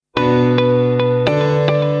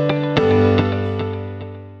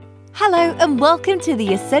Hello and welcome to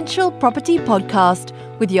the Essential Property Podcast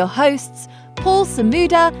with your hosts, Paul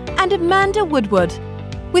Samuda and Amanda Woodward.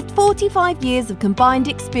 With 45 years of combined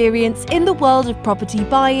experience in the world of property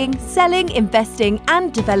buying, selling, investing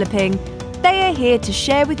and developing, they are here to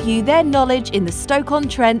share with you their knowledge in the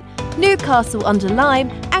Stoke-on-Trent, Newcastle-under-Lyme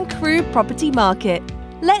and Crewe property market.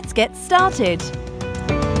 Let's get started.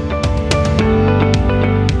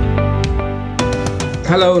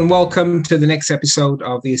 Hello and welcome to the next episode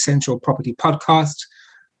of the Essential Property Podcast,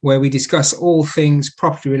 where we discuss all things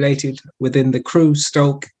property related within the Crewe,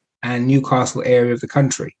 Stoke and Newcastle area of the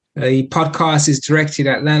country. The podcast is directed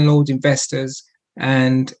at landlords, investors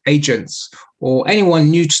and agents, or anyone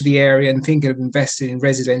new to the area and thinking of investing in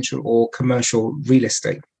residential or commercial real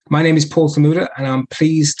estate. My name is Paul Samuda and I'm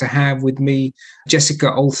pleased to have with me Jessica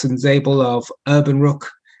Olsson-Zabel of Urban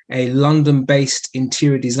Rook, a London-based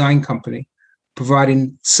interior design company,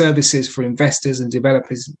 providing services for investors and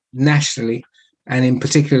developers nationally and in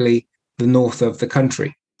particularly the north of the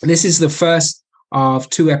country. This is the first of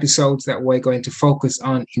two episodes that we're going to focus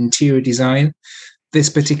on interior design. This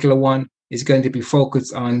particular one is going to be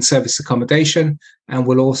focused on service accommodation, and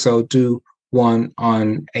we'll also do one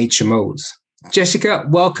on HMOs. Jessica,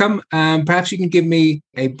 welcome. Perhaps you can give me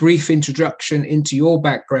a brief introduction into your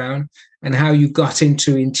background and how you got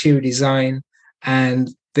into interior design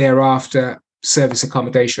and thereafter service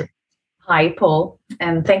accommodation. Hi, Paul,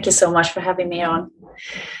 and thank you so much for having me on.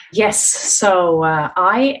 Yes, so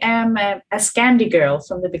I am a Scandi girl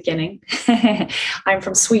from the beginning. I'm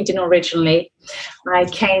from Sweden originally. I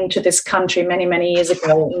came to this country many, many years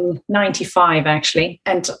ago, in 95 actually.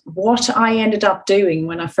 And what I ended up doing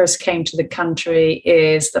when I first came to the country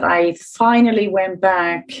is that I finally went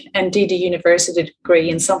back and did a university degree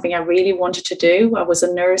in something I really wanted to do. I was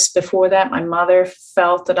a nurse before that. My mother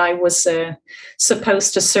felt that I was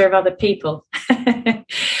supposed to serve other people.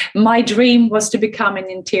 My dream was to become an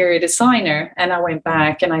interior designer, and I went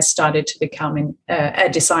back and I started to become a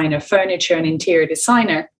designer, furniture and interior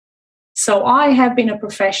designer. So I have been a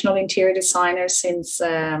professional interior designer since,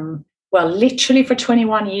 literally for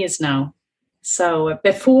 21 years now. So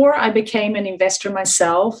before I became an investor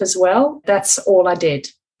myself as well, that's all I did.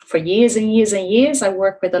 For years and years and years, I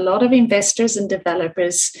worked with a lot of investors and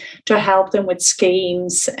developers to help them with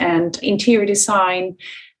schemes and interior design.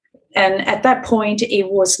 And at that point,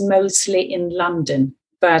 it was mostly in London.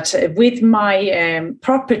 But with my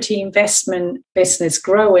property investment business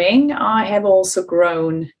growing, I have also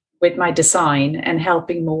grown with my design and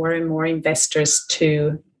helping more and more investors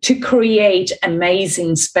to create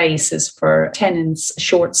amazing spaces for tenants,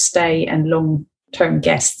 short stay and long-term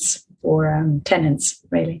guests for tenants,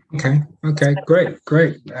 really. Okay,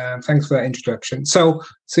 great. Thanks for that introduction. So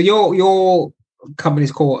your company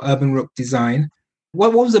is called Urban Rook Design.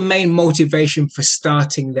 What was the main motivation for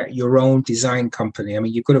starting your own design company? I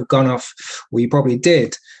mean, you could have gone off, well, you probably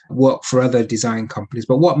did work for other design companies,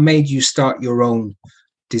 but what made you start your own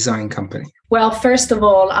design company? Well, first of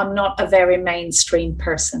all, I'm not a very mainstream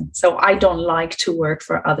person, so I don't like to work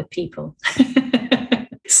for other people.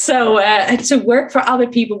 So to work for other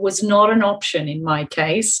people was not an option in my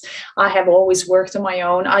case. I have always worked on my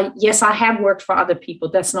own. I have worked for other people.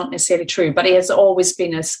 That's not necessarily true, but it has always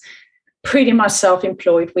been as pretty much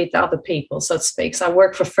self-employed with other people, so to speak. So I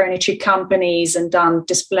work for furniture companies and done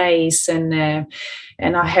displays and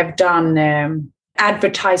I have done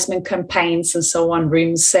advertisement campaigns and so on,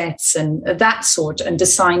 room sets and that sort, and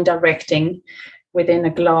design directing within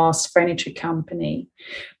a glass furniture company.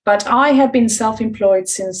 But I have been self-employed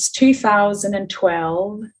since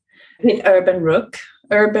 2012 with Urban Rook.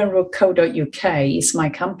 urbanrook.co.uk is my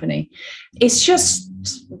company. It's just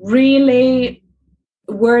really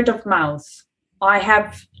word of mouth. I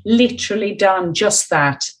have literally done just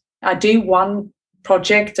that. I do one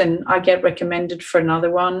project and I get recommended for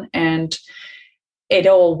another one, and it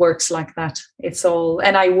all works like that.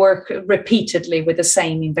 And I work repeatedly with the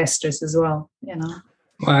same investors as well, you know.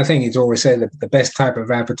 Well, I think it's always said that the best type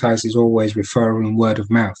of advertising is always referral and word of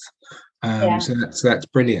mouth. So that's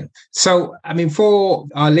brilliant. So, I mean, for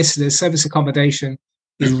our listeners, service accommodation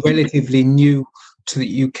is relatively new to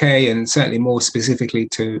the UK and certainly more specifically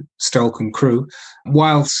to Stoke and Crewe.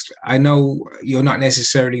 Whilst I know you're not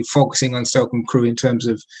necessarily focusing on Stoke and Crewe in terms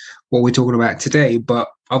of what we're talking about today, but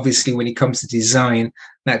obviously when it comes to design,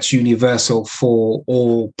 that's universal for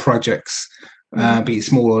all projects, be it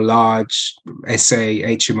small or large, SA,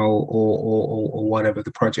 HMO, or whatever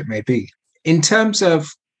the project may be. In terms of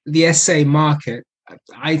the SA market,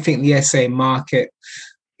 I think the SA market,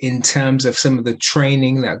 in terms of some of the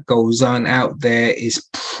training that goes on out there, is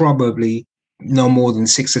probably no more than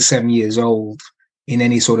 6 or 7 years old in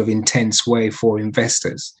any sort of intense way for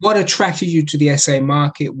investors. What attracted you to the SA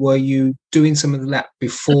market? Were you doing some of that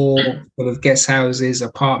before, sort of guest houses,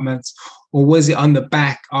 apartments, or was it on the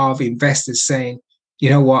back of investors saying, you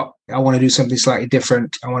know what, I want to do something slightly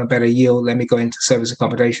different, I want a better yield, let me go into service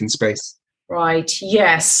accommodation space? Right.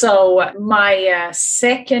 Yes. So my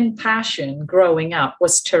second passion growing up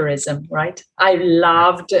was tourism. Right. I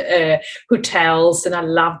loved hotels, and I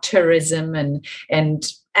loved tourism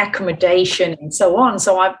and accommodation and so on.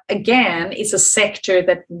 So again, it's a sector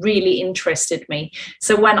that really interested me.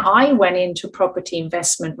 So when I went into property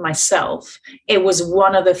investment myself, it was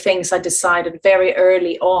one of the things I decided very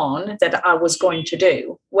early on that I was going to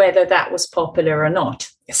do, whether that was popular or not.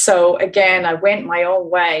 So again, I went my own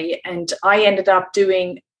way, and I ended up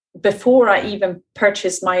doing, before I even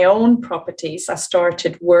purchased my own properties, I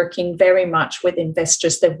started working very much with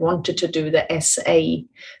investors that wanted to do the SA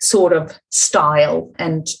sort of style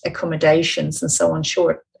and accommodations and so on,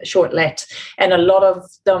 short let. And a lot of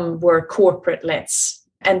them were corporate lets.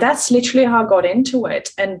 And that's literally how I got into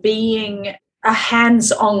it. And being a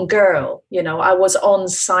hands-on girl, I was on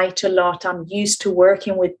site a lot. I'm used to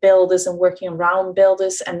working with builders and working around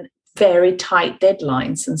builders and very tight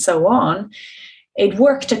deadlines and so on. It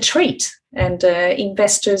worked a treat, and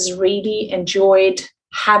investors really enjoyed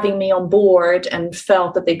having me on board and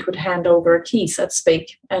felt that they could hand over a key, so to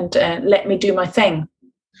speak, and let me do my thing.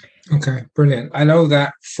 Okay, brilliant. I know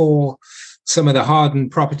that for some of the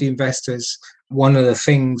hardened property investors, one of the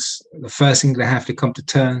first thing they have to come to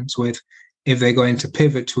terms with if they're going to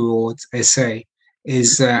pivot towards SA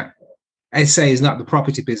is that SA is not the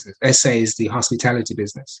property business. SA is the hospitality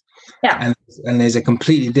business. Yeah. And there's a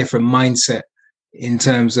completely different mindset in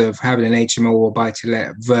terms of having an HMO or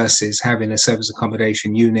buy-to-let versus having a service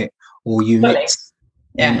accommodation unit or units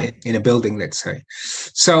in a building, let's say.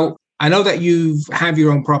 So I know that you have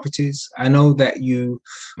your own properties. I know that you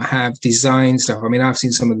have design stuff. I mean, I've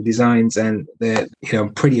seen some of the designs and they're,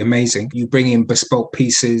 pretty amazing. You bring in bespoke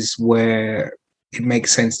pieces where it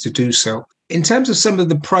makes sense to do so. In terms of some of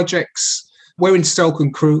the projects, we're in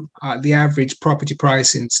Stoke-on-Crewe. The average property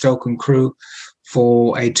price in Stoke-on-Crewe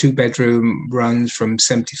for a 2-bedroom runs from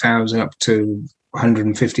 70,000 up to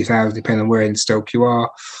 150,000, depending on where in Stoke you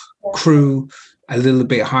are. Crewe, a little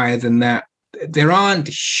bit higher than that. There aren't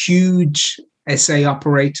huge SA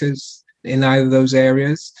operators in either of those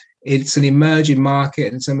areas. It's an emerging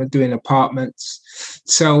market, and some are doing apartments.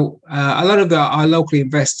 So a lot of our local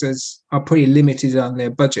investors are pretty limited on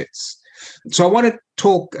their budgets. So I want to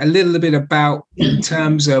talk a little bit about, in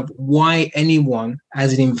terms of why anyone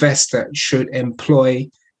as an investor should employ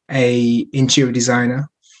a interior designer,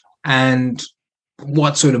 and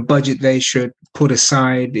what sort of budget they should put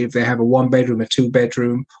aside if they have a 1-bedroom, a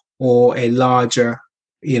 2-bedroom, or a larger,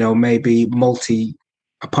 maybe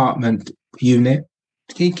multi-apartment unit.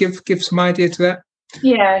 Can you give some idea to that?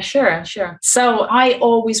 Yeah, sure. So I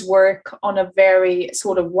always work on a very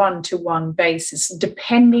sort of one-to-one basis,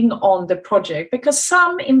 depending on the project, because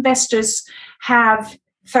some investors have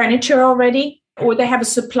furniture already, or they have a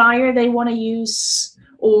supplier they want to use,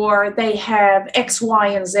 or they have X, Y,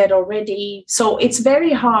 and Z already. So it's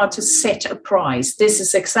very hard to set a price. This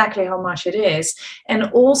is exactly how much it is. And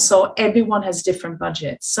also, everyone has different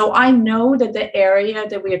budgets. So I know that the area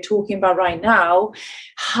that we are talking about right now,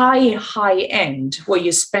 high end, where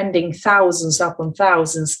you're spending thousands upon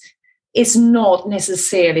thousands, is not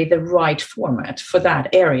necessarily the right format for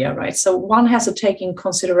that area, right? So one has to take in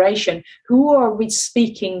consideration, who are we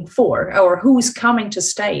speaking for, or who's coming to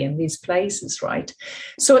stay in these places, right?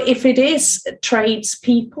 So if it is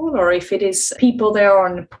tradespeople, or if it is people that are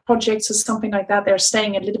on projects or something like that, they're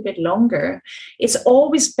staying a little bit longer, it's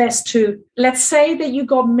always best to, let's say that you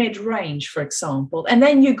go mid-range, for example, and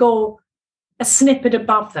then you go a snippet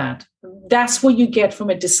above that. That's what you get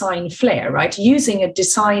from a design flair, right? Using a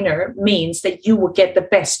designer means that you will get the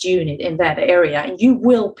best unit in that area, and you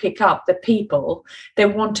will pick up the people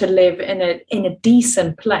that want to live in a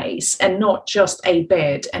decent place and not just a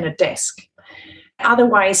bed and a desk.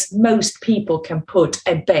 Otherwise, most people can put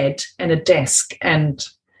a bed and a desk and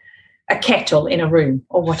a kettle in a room,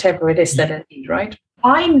 or whatever it is that they need, right?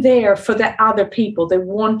 I'm there for the other people that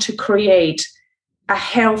want to create a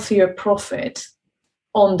healthier profit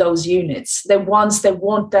on those units. The ones that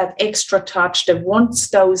want that extra touch, that wants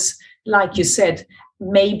those, like you said,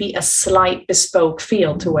 maybe a slight bespoke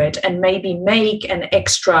feel to it, and maybe make an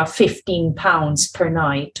extra £15 per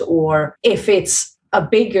night. Or if it's a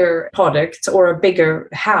bigger product or a bigger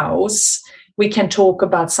house, we can talk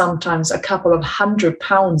about sometimes a couple of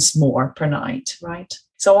 £100 more per night, right?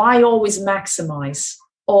 So I always maximize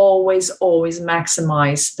always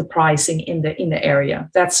maximize the pricing in the area.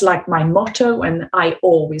 That's like my motto, and I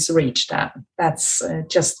always reach that. That's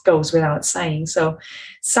just goes without saying. So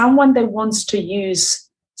someone that wants to use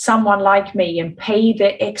someone like me and pay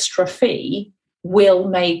the extra fee will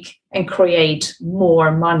make and create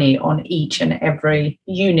more money on each and every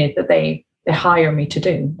unit that they hire me to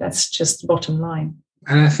do. That's just the bottom line.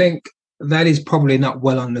 And I think that is probably not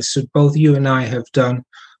well understood. Both you and I have done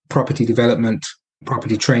property development,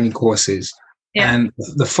 property training courses, and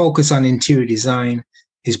the focus on interior design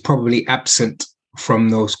is probably absent from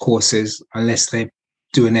those courses unless they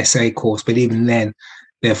do an SA course. But even then,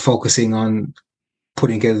 they're focusing on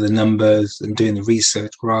putting together the numbers and doing the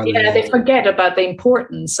research rather than... they forget about the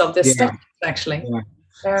importance of the steps, actually.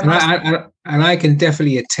 Yeah. And I can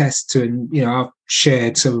definitely attest to, and I've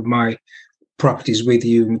shared some of my properties with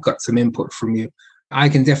you and got some input from you. I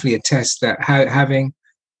can definitely attest that having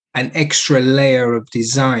an extra layer of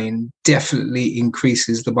design definitely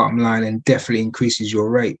increases the bottom line and definitely increases your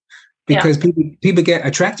rate, because people get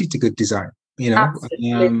attracted to good design.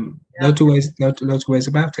 No two ways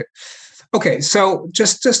about it. Okay, so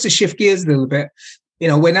just to shift gears a little bit,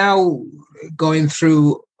 we're now going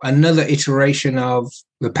through another iteration of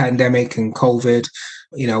the pandemic and COVID.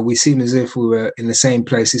 We seem as if we were in the same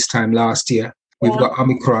place this time last year. We've got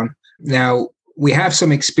Omicron. Now, we have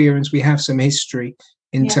some experience, we have some history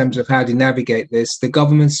in terms of how to navigate this. The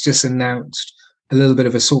government's just announced a little bit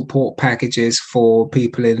of a support packages for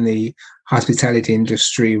people in the hospitality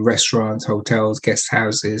industry, restaurants, hotels, guest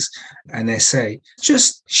houses, and SA.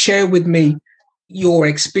 Just share with me your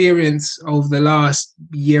experience over the last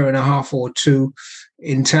year and a half or two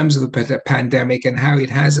in terms of the pandemic and how it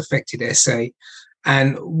has affected SA,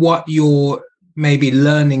 and what your maybe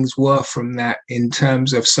learnings were from that in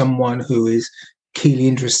terms of someone who is keenly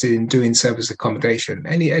interested in doing service accommodation.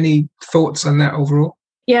 Any thoughts on that overall?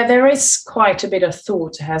 Yeah, there is quite a bit of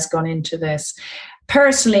thought has gone into this.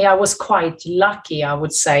 Personally, I was quite lucky, I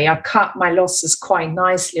would say. I cut my losses quite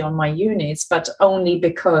nicely on my units, but only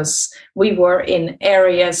because we were in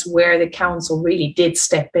areas where the council really did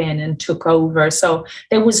step in and took over. So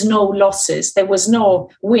there was no losses. There was no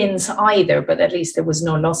wins either, but at least there was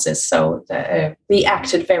no losses. So we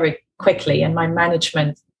acted very quickly, and my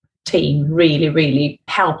management team really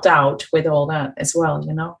helped out with all that as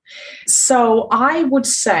well, So I would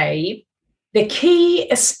say the key,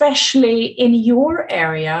 especially in your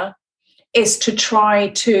area, is to try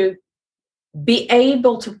to be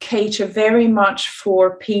able to cater very much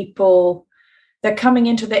for people that are coming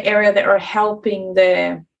into the area that are helping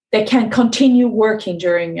they can continue working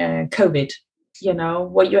during COVID.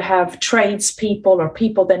 Where you have tradespeople or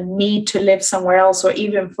people that need to live somewhere else, or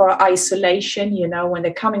even for isolation, when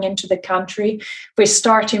they're coming into the country. We're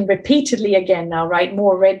starting repeatedly again now, right?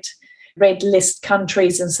 More red list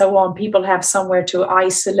countries and so on. People have somewhere to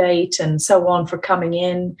isolate and so on for coming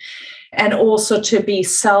in, and also to be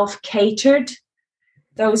self-catered.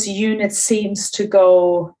 Those units seems to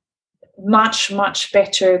go much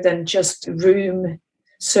better than just room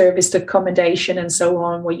serviced accommodation and so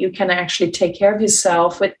on, where you can actually take care of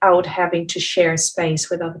yourself without having to share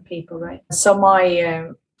space with other people, right? So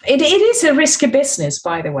it is a risky business,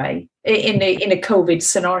 by the way, in a COVID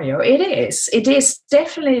scenario. It is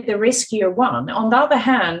definitely the riskier one. On the other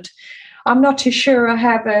hand, I'm not too sure. I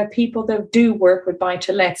have people that do work with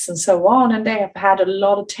buy-to-lets and so on, and they have had a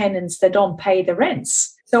lot of tenants that don't pay the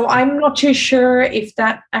rents. So I'm not too sure if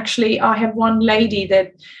that actually, I have one lady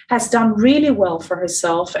that has done really well for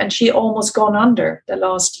herself, and she almost gone under the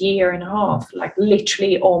last year and a half, like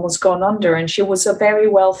literally almost gone under. And she was a very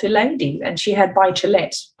wealthy lady, and she had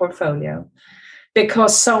buy-to-let portfolio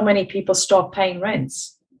because so many people stopped paying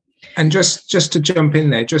rents. And just to jump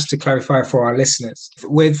in there, just to clarify for our listeners,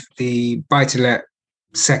 with the buy-to-let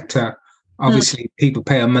sector, obviously people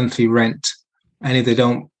pay a monthly rent, and if they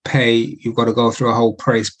don't pay, you've got to go through a whole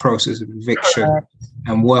process of eviction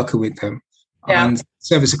and working with them. And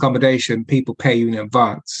service accommodation, people pay you in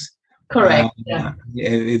advance. Correct.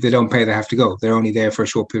 If they don't pay, they have to go. They're only there for a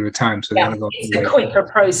short period of time, so they're going to go. It's a quicker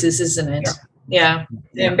process, isn't it? Yeah.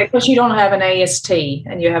 Because you don't have an AST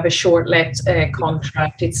and you have a short let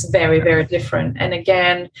contract, it's very different. And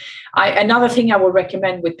again, another thing I would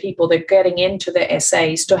recommend with people that are getting into the SA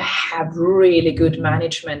is to have really good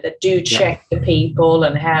management that do check the people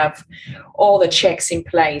and have all the checks in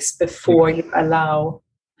place before you allow.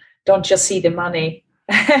 Don't just see the money.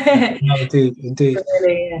 No, indeed.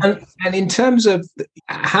 Really, and in terms of,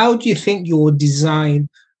 how do you think your design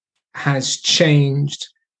has changed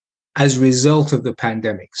as a result of the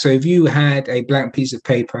pandemic? So if you had a blank piece of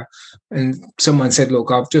paper and someone said,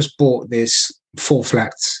 look, I've just bought this 4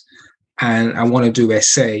 flats, and I want to do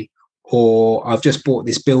SA, or I've just bought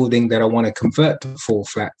this building that I want to convert to 4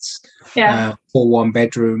 flats, 4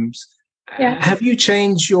 1-bedrooms. Have you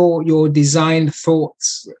changed your design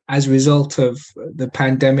thoughts as a result of the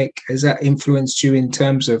pandemic? Has that influenced you in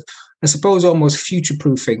terms of, I suppose, almost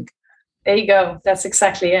future-proofing? There you go. That's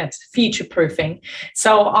exactly it. Future-proofing.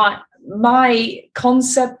 So my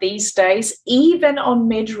concept these days, even on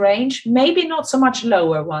mid-range, maybe not so much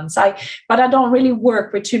lower ones. But I don't really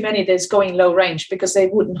work with too many that's going low range because they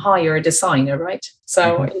wouldn't hire a designer, right?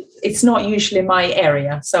 So it's not usually my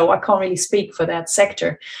area. So I can't really speak for that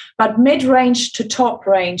sector. But mid-range to top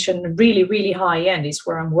range and really, really high end is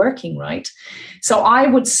where I'm working, right? So I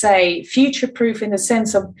would say future-proof in the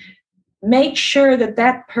sense of make sure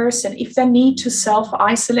that person, if they need to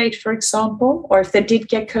self-isolate, for example, or if they did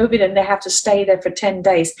get COVID and they have to stay there for 10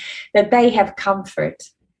 days, that they have comfort.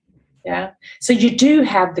 Yeah. So you do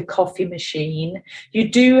have the coffee machine, you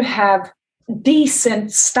do have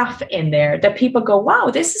decent stuff in there that people go,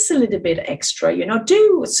 wow, this is a little bit extra,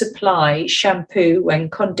 do supply shampoo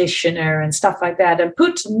and conditioner and stuff like that, and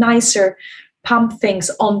put nicer pump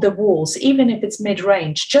things on the walls, even if it's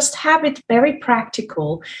mid-range. Just have it very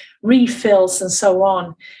practical, refills and so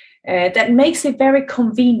on. That makes it very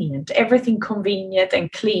convenient, everything convenient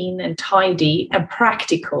and clean and tidy and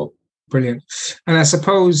practical. Brilliant. And I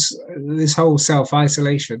suppose this whole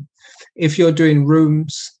self-isolation, if you're doing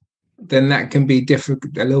rooms, then that can be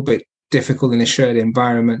a little bit difficult in a shared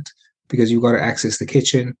environment because you've got to access the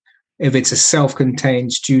kitchen. If it's a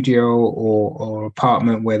self-contained studio or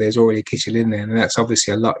apartment where there's already a kitchen in there, then that's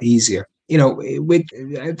obviously a lot easier. With,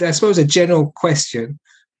 I suppose, a general question,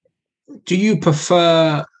 do you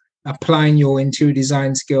prefer applying your interior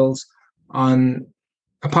design skills on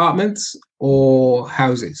apartments or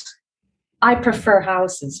houses? I prefer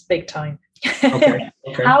houses big time. Okay.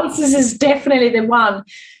 Houses is definitely the one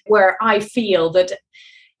where I feel that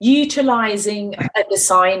utilizing a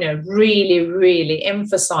designer really, really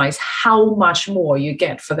emphasize how much more you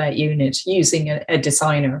get for that unit using a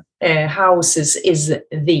designer. Houses is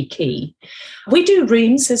the key. We do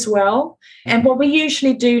rooms as well. And what we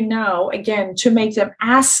usually do now, again, to make them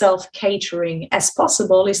as self-catering as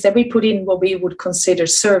possible, is that we put in what we would consider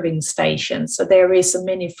serving stations. So there is a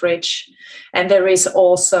mini fridge, and there is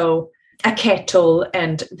also a kettle,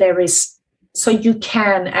 and there is, so you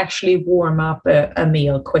can actually warm up a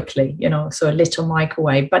meal quickly, so a little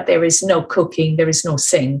microwave, but there is no cooking, there is no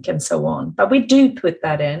sink and so on. But we do put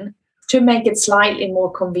that in to make it slightly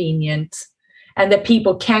more convenient, and that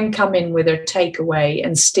people can come in with their takeaway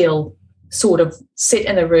and still sort of sit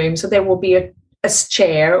in a room. So there will be a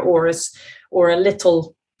chair or a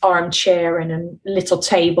little armchair and a little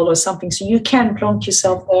table or something. So you can plonk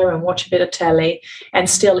yourself there and watch a bit of telly and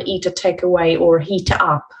still eat a takeaway or heat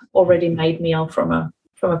up already made meal from a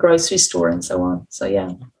grocery store and so on. So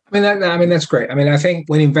yeah. I mean that's great. I mean, I think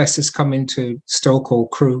when investors come into Stoke or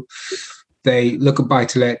Crewe, they look at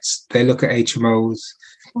buy-to-lets, they look at HMOs,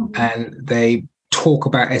 and they talk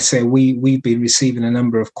about SA. We've been receiving a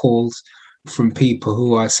number of calls from people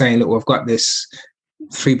who are saying, look, we've got this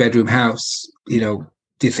 3-bedroom house,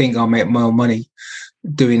 do you think I'll make more money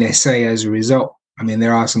doing SA as a result? I mean,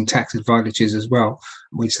 there are some tax advantages as well,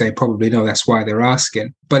 which they probably know. That's why they're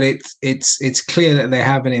asking. But it's clear that they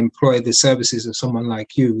haven't employed the services of someone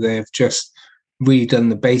like you. They've just really done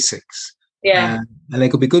the basics. Yeah. And they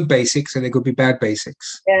could be good basics and they could be bad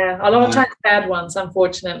basics. Yeah, a lot of times bad ones,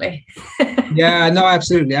 unfortunately. Yeah, no,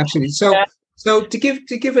 absolutely. So, yeah. So to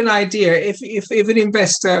give an idea, if an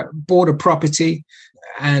investor bought a property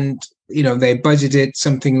and they budgeted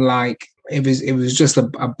something like it was just a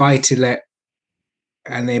buy-to-let,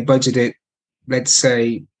 and they budgeted, let's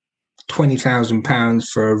say, £20,000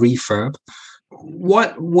 for a refurb,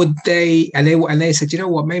 what would they? And they said,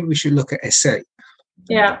 maybe we should look at SA.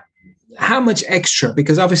 Yeah. How much extra?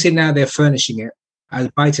 Because obviously now they're furnishing it. As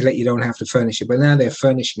buy-to-let, you don't have to furnish it, but now they're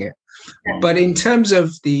furnishing it. Yeah. But in terms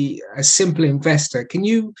of a simple investor, can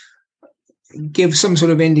you give some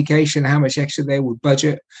sort of indication how much extra they would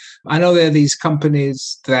budget? I know there are these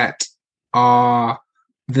companies that are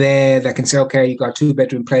there that can say, okay, you got a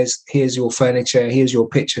 2-bedroom place, here's your furniture, here's your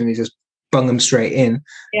pitch, and they just bung them straight in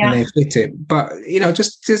and they fit it. But,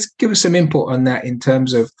 just give us some input on that in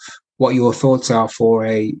terms of what your thoughts are for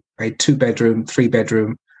a 2-bedroom,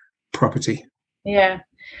 3-bedroom property. Yeah.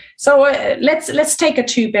 So let's take a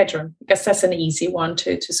 2-bedroom, because that's an easy one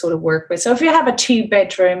to sort of work with. So if you have a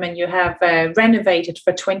 2-bedroom and you have renovated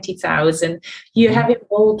for 20,000, you have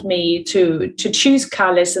involved me to choose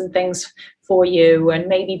colors and things for you, and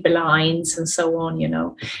maybe blinds and so on,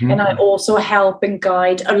 And I also help and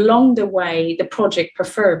guide along the way the project,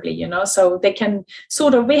 preferably, so they can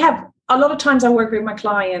we have a lot of times I work with my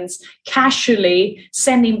clients casually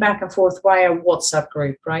sending back and forth via WhatsApp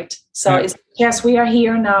group, right? So it's, yes, we are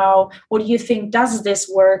here now. What do you think? Does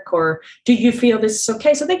this work? Or do you feel this is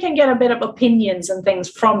okay? So they can get a bit of opinions and things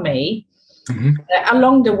from me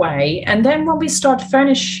along the way. And then when we start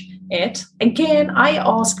furnish it, again, I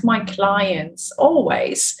ask my clients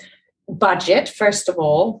always, budget, first of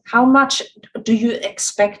all. How much do you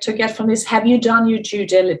expect to get from this? Have you done your due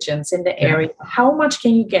diligence in the area? How much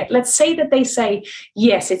can you get? Let's say that they say,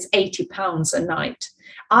 yes, it's £80 a night.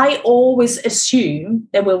 I always assume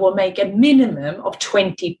that we will make a minimum of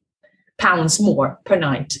 £20 more per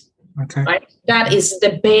night. Okay. Right? That is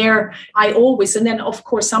the bare, I always, and then of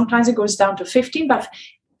course, sometimes it goes down to 15, but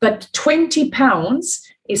 £20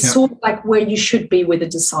 is sort of like where you should be with a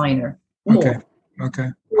designer. More. Okay.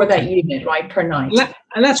 For that unit, right, per night.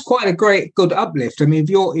 And that's quite a good uplift. I mean,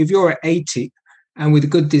 if you're at 80 and with a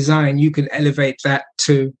good design, you can elevate that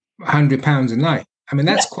to £100 a night. I mean,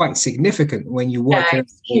 that's quite significant when you work it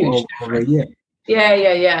over a year.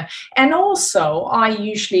 Yeah. And also, I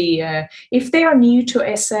usually, if they are new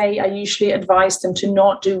to SA, I usually advise them to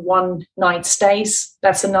not do one night stays.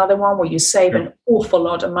 That's another one where you save an awful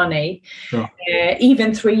lot of money. Sure.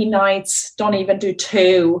 Even 3 nights, don't even do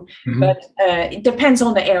 2. But it depends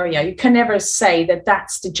on the area. You can never say that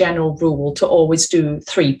that's the general rule to always do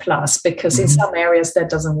 3+, because in some areas that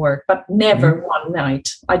doesn't work, but never one night.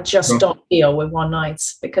 I just don't deal with one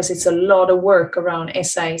nights because it's a lot of work around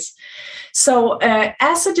SAs. So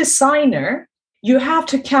as a designer, you have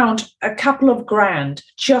to count a couple of grand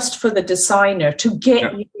just for the designer to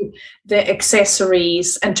get you the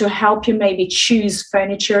accessories and to help you maybe choose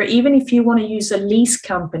furniture, even if you want to use a lease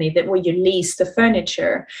company that where you lease the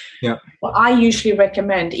furniture. Well, I usually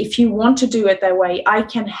recommend, if you want to do it that way, I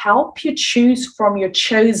can help you choose from your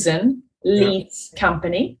chosen lease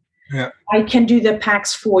company. I can do the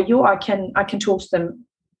packs for you. I can talk to them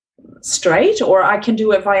straight, or I can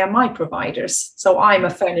do it via my providers. So I'm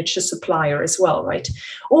a furniture supplier as well, right?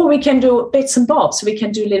 Or we can do bits and bobs. We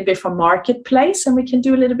can do a little bit from Marketplace, and we can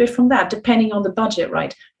do a little bit from that, depending on the budget,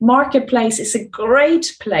 right? Marketplace is a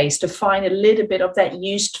great place to find a little bit of that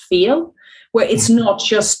used feel, where it's not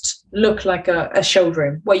just look like a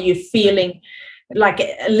showroom, where you're feeling like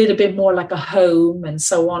a little bit more like a home and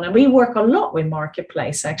so on. And we work a lot with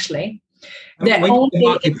Marketplace, actually.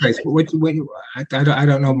 Marketplace. I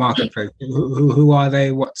don't know Marketplace. Who are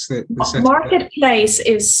they? What's the Marketplace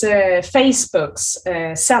is Facebook's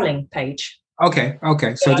selling page. Okay.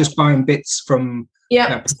 So just buying bits from.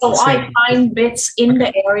 So I find bits in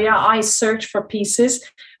the area. I search for pieces,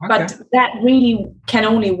 but that really can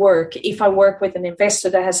only work if I work with an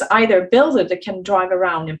investor that has either a builder that can drive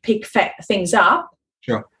around and pick things up.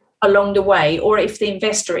 Sure. Along the way, or if the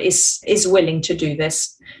investor is willing to do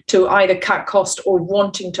this, to either cut cost or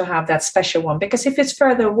wanting to have that special one. Because if it's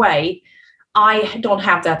further away, I don't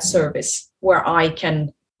have that service where I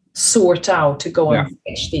can sort out to go and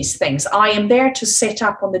fetch these things. I am there to set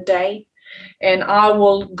up on the day, and I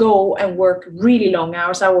will go and work really long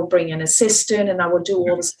hours. I will bring an assistant and I will do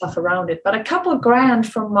all the stuff around it. But a couple of grand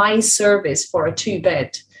from my service for a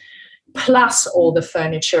 2-bed, plus all the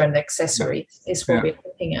furniture and the accessories is what we're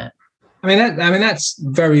looking at. I mean that's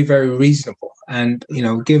very, very reasonable. And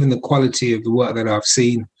given the quality of the work that I've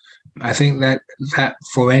seen, I think that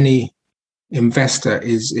for any investor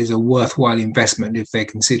is a worthwhile investment if they're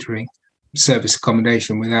considering service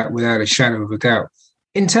accommodation without a shadow of a doubt.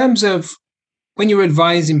 In terms of when you're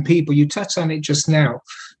advising people, you touched on it just now.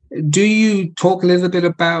 Do you talk a little bit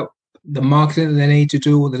about the marketing that they need to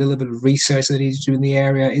do, or the little bit of research they need to do in the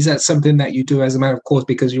area? Is that something that you do as a matter of course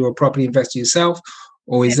because you're a property investor yourself,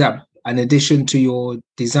 or is that an addition to your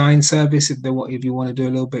design service if you want to do a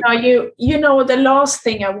little bit? No, the last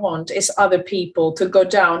thing I want is other people to go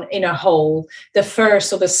down in a hole, the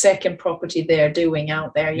first or the second property they're doing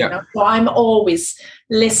out there, you know. So I'm always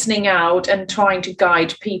listening out and trying to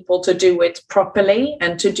guide people to do it properly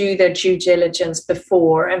and to do their due diligence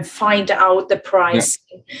before and find out the price.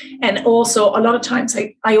 And also a lot of times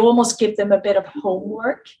I almost give them a bit of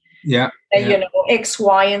homework. X,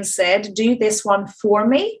 Y, and Z, do this one for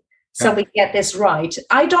me. So we get this right.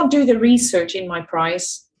 I don't do the research in my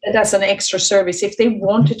price. That's an extra service. If they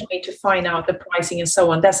wanted me to find out the pricing and so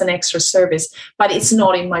on, that's an extra service. But it's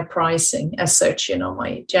not in my pricing as such,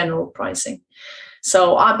 my general pricing.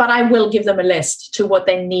 So, but I will give them a list to what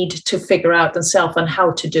they need to figure out themselves and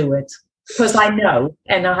how to do it. Because I know,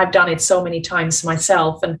 and I have done it so many times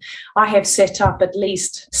myself, and I have set up at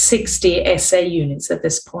least 60 SA units at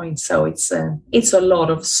this point. So it's a lot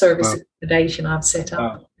of service accommodation I've set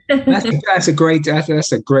up. That's a great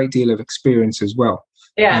deal of experience as well.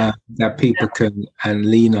 That people can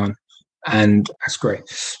lean on. And that's great.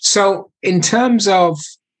 So in terms of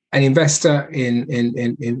an investor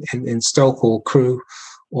in Stoke or Crewe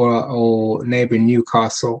or neighbouring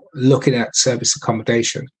Newcastle looking at service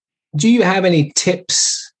accommodation, do you have any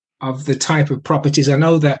tips of the type of properties? I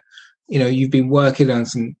know that, you've been working on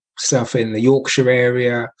some stuff in the Yorkshire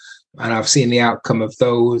area, and I've seen the outcome of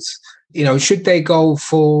those. Should they go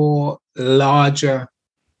for larger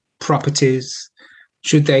properties?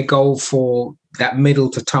 Should they go for that middle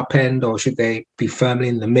to top end, or should they be firmly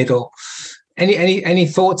in the middle? Any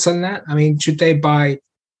thoughts on that? I mean, should they buy?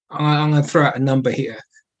 I'm going to throw out a number here.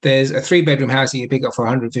 There's a 3-bedroom house that you pick up for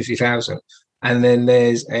 150,000, and then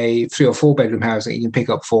there's a 3 or 4 bedroom house that you can pick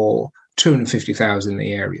up for 250,000 in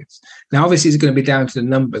the areas. Now, obviously, it's going to be down to the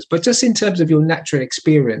numbers, but just in terms of your natural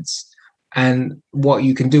experience and what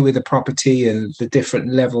you can do with the property and the different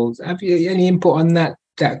levels, have you any input on that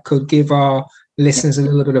could give our listeners a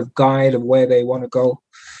little bit of guide of where they want to go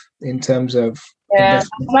in terms of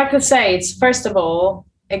investment? What I could say is, first of all,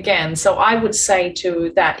 again, so I would say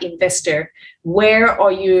to that investor, where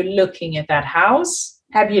are you looking at that house?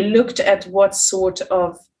 Have you looked at what sort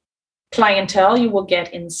of clientele you will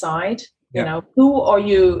get inside? Yeah. Who are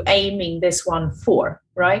you aiming this one for,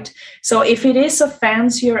 right? So if it is a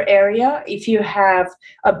fancier area, if you have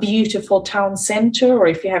a beautiful town center, or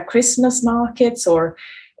if you have Christmas markets, or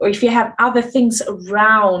if you have other things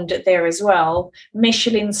around there as well,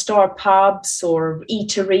 Michelin star pubs or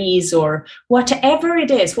eateries or whatever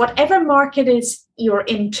it is, whatever market is you're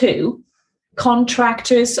into,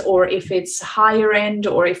 contractors, or if it's higher end,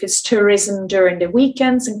 or if it's tourism during the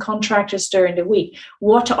weekends and contractors during the week,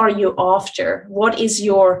 what are you after? What is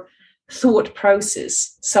your thought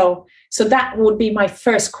process? So that would be my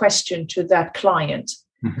first question to that client.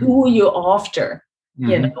 Mm-hmm. Who are you after?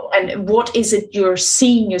 Mm-hmm. And what is it you're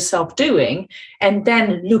seeing yourself doing, and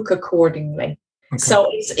then look accordingly. Okay. So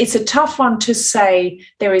it's a tough one to say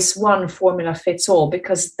there is one formula fits all,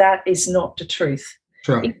 because that is not the truth.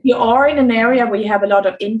 Sure. If you are in an area where you have a lot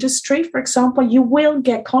of industry, for example, you will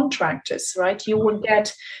get contractors, right? You will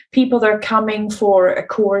get people that are coming for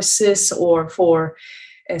courses, or for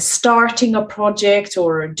starting a project,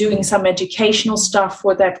 or doing some educational stuff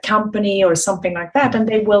for that company or something like that, and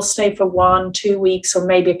they will stay for 1-2 weeks or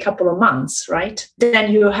maybe a couple of months, right?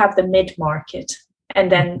 Then you have the mid-market, and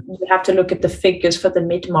then you have to look at the figures for the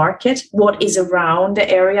mid-market, what is around the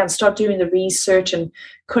area, and start doing the research and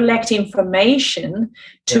collect information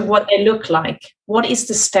to what they look like. What is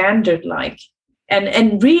the standard like?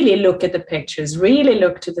 And really look at the pictures, really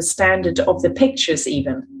look to the standard of the pictures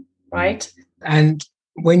even, right? And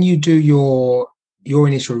when you do your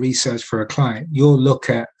initial research for a client, you'll look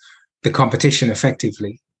at the competition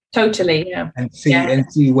effectively. Totally, yeah. And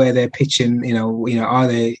see where they're pitching, are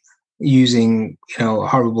they using,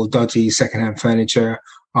 horrible, dodgy secondhand furniture?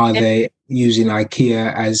 Are they using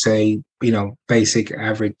IKEA as a, basic,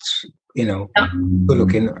 average, good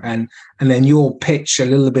looking? And then you'll pitch a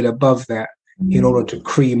little bit above that in order to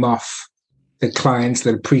cream off the clients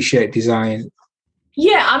that appreciate design.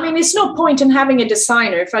 Yeah, I mean, it's no point in having a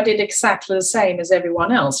designer if I did exactly the same as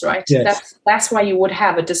everyone else, right? Yes. That's why you would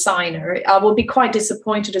have a designer. I would be quite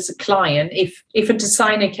disappointed as a client if a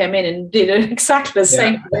designer came in and did exactly the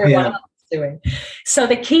same as everyone else is doing. So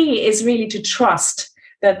the key is really to trust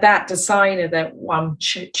that designer that one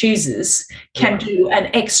chooses can do an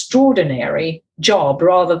extraordinary job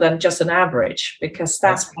rather than just an average, because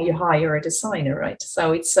that's why you hire a designer, right?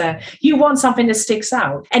 So it's you want something that sticks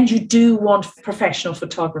out, and you do want professional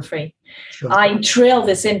photography. Sure. I drill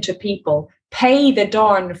this into people. Pay the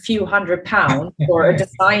darn few £100 for a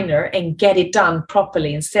designer and get it done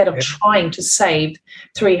properly, instead of trying to save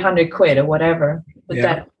 300 quid or whatever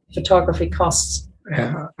that photography costs.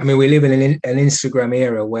 Yeah, I mean, we live in an Instagram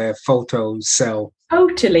era where photos sell.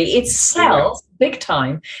 Totally, it sells big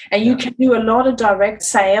time, and you can do a lot of direct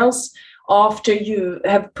sales after you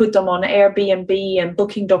have put them on Airbnb and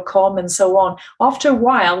Booking.com and so on. After a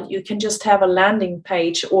while, you can just have a landing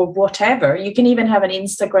page or whatever. You can even have an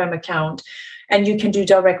Instagram account, and you can do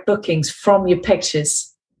direct bookings from your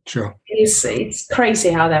pictures. Sure, it's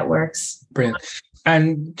crazy how that works. Brilliant.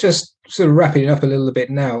 And just sort of wrapping it up a little bit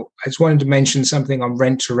now, I just wanted to mention something on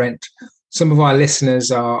rent-to-rent. Some of our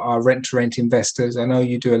listeners are rent-to-rent investors. I know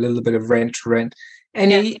you do a little bit of rent-to-rent.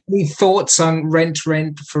 Any thoughts on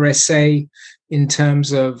rent-to-rent for SA in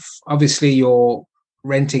terms of, obviously, you're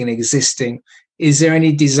renting an existing. Is there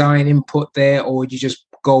any design input there, or would you just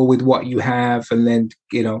go with what you have and then,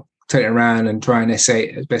 turn it around and try and SA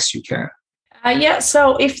it as best you can?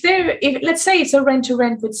 So if let's say it's a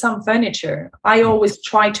rent-to-rent with some furniture, I always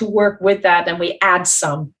try to work with that, and we add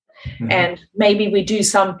some, and maybe we do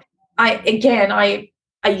some. I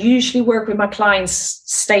I usually work with my clients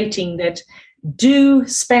stating that do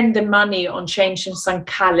spend the money on changing some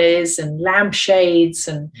colors and lampshades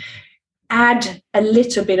and add a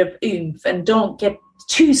little bit of oomph, and don't get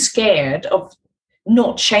too scared of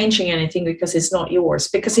not changing anything because it's not yours,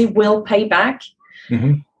 because it will pay back.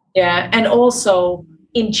 Yeah. And also,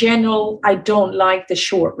 in general, I don't like the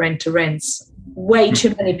short rent-to-rents. Way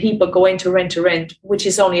too many people go into rent-to-rent, which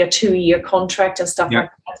is only a 2-year contract and stuff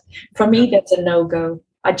like that. For me, that's a no-go.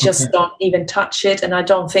 I just don't even touch it, and I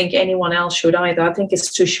don't think anyone else should either. I think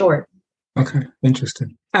it's too short. Okay,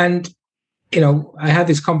 interesting. And, I have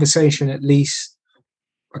this conversation at least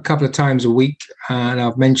a couple of times a week, and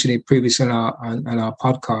I've mentioned it previously on our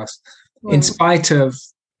podcast. In spite of,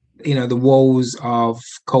 the woes of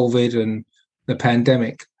COVID and the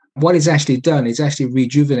pandemic, what it's actually done is actually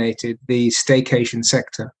rejuvenated the staycation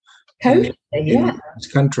sector in this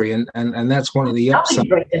country, and that's one of the upsides.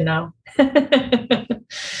 Now.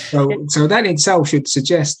 So that in itself should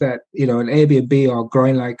suggest that an Airbnb are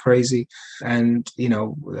growing like crazy, and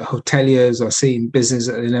hoteliers are seeing business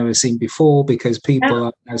that they've never seen before, because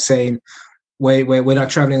people are saying we're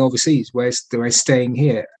not traveling overseas, we're staying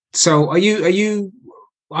here. So are you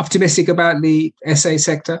optimistic about the SA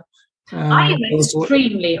sector? I am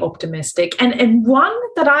extremely optimistic. And one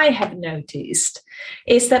that I have noticed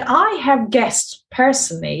is that I have guests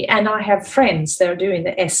personally, and I have friends that are doing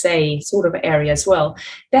the SA sort of area as well.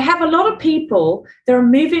 They have a lot of people that are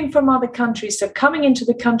moving from other countries. They're coming into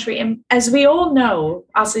the country. And as we all know,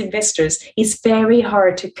 as investors, it's very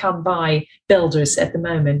hard to come by builders at the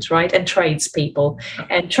moment, right? And tradespeople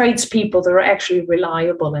that are actually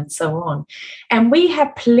reliable and so on. And we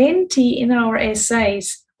have plenty in our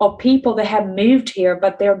SAs of people that have moved here,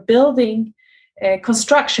 but they're building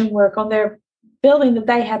construction work on their building that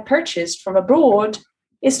they had purchased from abroad.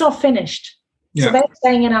 It's not finished. Yeah. So they're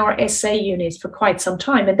staying in our SA units for quite some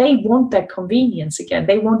time, and they want that convenience again.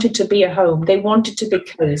 They want it to be a home. They want it to be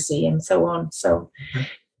cozy and so on. So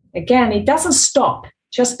again, it doesn't stop.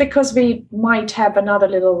 Just because we might have another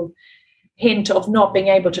little hint of not being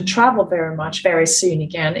able to travel very much very soon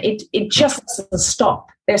again, it just doesn't stop.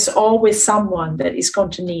 There's always someone that is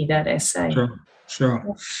going to need that SA. Sure.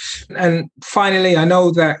 And finally, I know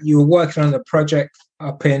that you were working on a project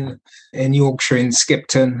up in Yorkshire in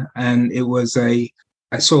Skipton, and it was I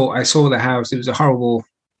saw the house. It was a horrible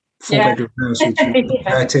 4-bedroom house, which was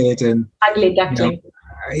converted and ugly duckling.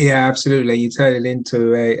 Yeah, absolutely. You turn it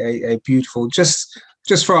into a beautiful. Just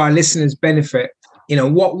for our listeners' benefit,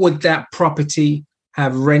 what would that property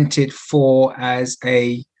have rented for as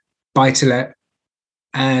a buy-to-let,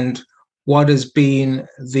 and what has been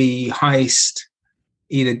the highest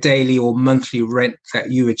either daily or monthly rent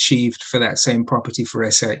that you achieved for that same property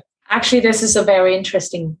for SA? Actually, this is a very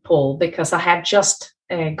interesting poll, because I have just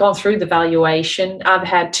gone through the valuation. I've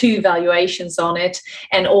had 2 valuations on it,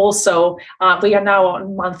 and also we are now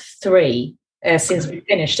on month 3 since we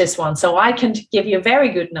finished this one. So I can give you very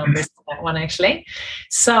good numbers on that one, actually.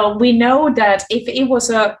 So we know that if it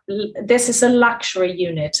was this is a luxury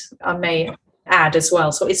unit, I may add as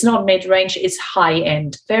well. So it's not mid-range, it's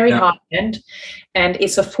high-end, very high-end. And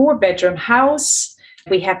it's a 4-bedroom house.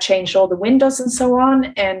 We have changed all the windows and so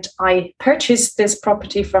on. And I purchased this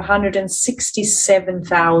property for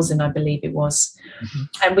 167,000, I believe it was.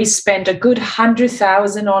 And we spent a good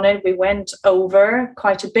 100,000 on it. We went over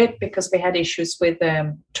quite a bit because we had issues with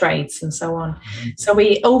trades and so on. So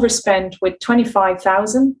we overspent with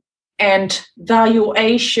 25,000. And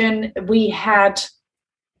valuation, we had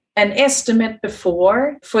an estimate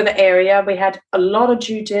before for the area. We had a lot of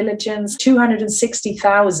due diligence.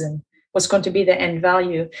 260,000 was going to be the end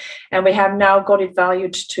value, and we have now got it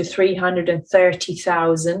valued to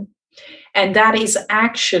 330,000. And that is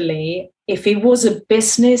actually, if it was a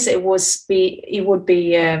business, it would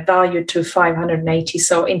be valued to 580.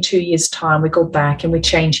 So in 2 years' time, we go back and we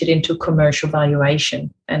change it into commercial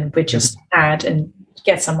valuation, and we just add and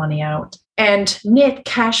get some money out. And net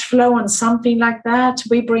cash flow on something like that,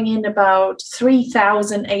 we bring in about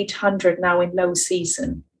 3,800 now in low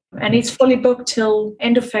season. And it's fully booked till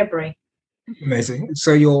end of February. Amazing.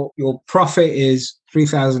 So your profit is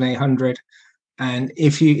 3,800. And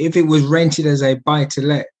if it was rented as a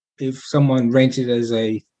buy-to-let, if someone rented as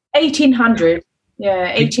a 1,800.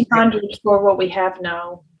 Yeah, 1,800 for what we have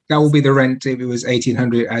now. That will be the rent if it was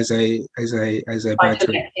 1,800 as a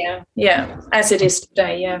buy-to-let. Yeah, as it is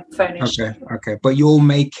today. Yeah, furnished. Okay. But you're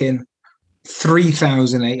making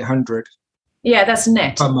 3,800. Yeah, that's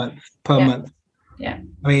net per month. Yeah.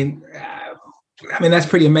 I mean, that's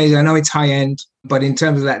pretty amazing. I know it's high end, but in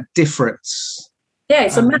terms of that difference,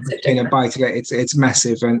 it's a massive difference. In a buy-to-let, it's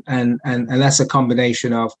massive, and that's a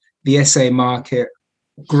combination of the SA market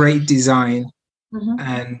great design,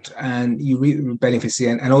 and you reap the benefits at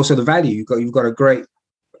the end, and also the value. You've got a great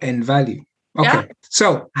end value. Okay. Yeah.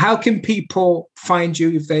 So how can people find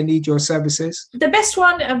you if they need your services? The best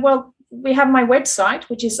one, we have my website,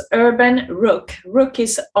 which is Urban Rook. Rook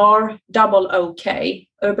is ROOK,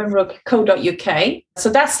 urbanrook.co.uk. So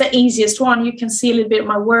that's the easiest one. You can see a little bit of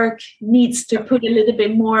my work. Needs to put a little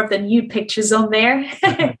bit more of the new pictures on there.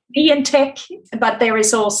 Me and tech. But there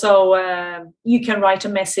is also, you can write a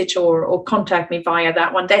message or contact me via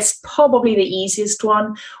that one. That's probably the easiest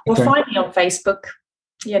one. Or find me on Facebook.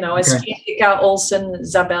 It's Jessica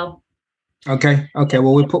Olsson-Zabel. Okay.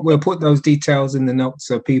 Well, we'll put those details in the notes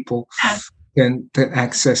so people can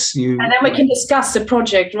access you. And then we can discuss the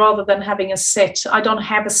project rather than having a set. I don't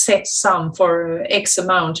have a set sum for X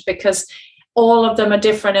amount because all of them are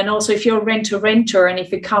different. And also, if you're renter, and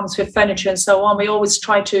if it comes with furniture and so on, we always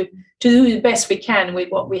try to do the best we can with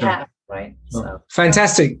what we have. Right. So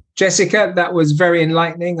fantastic, Jessica. That was very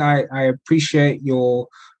enlightening. I appreciate your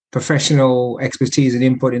professional expertise and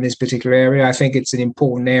input in this particular area. I think it's an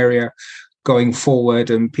important area going forward,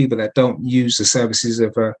 and people that don't use the services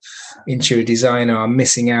of an interior designer are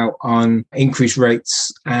missing out on increased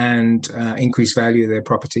rates and increased value of their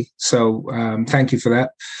property. So thank you for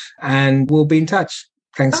that. And we'll be in touch.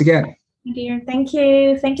 Thanks again. Dear. Thank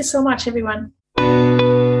you. Thank you so much, everyone.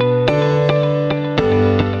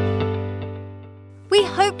 We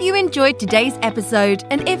hope you enjoyed today's episode,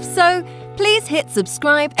 and if so, please hit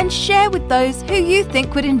subscribe and share with those who you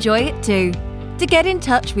think would enjoy it too. To get in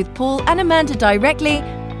touch with Paul and Amanda directly,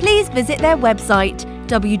 please visit their website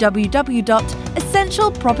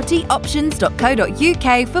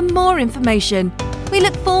www.essentialpropertyoptions.co.uk for more information. We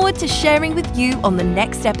look forward to sharing with you on the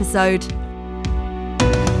next episode.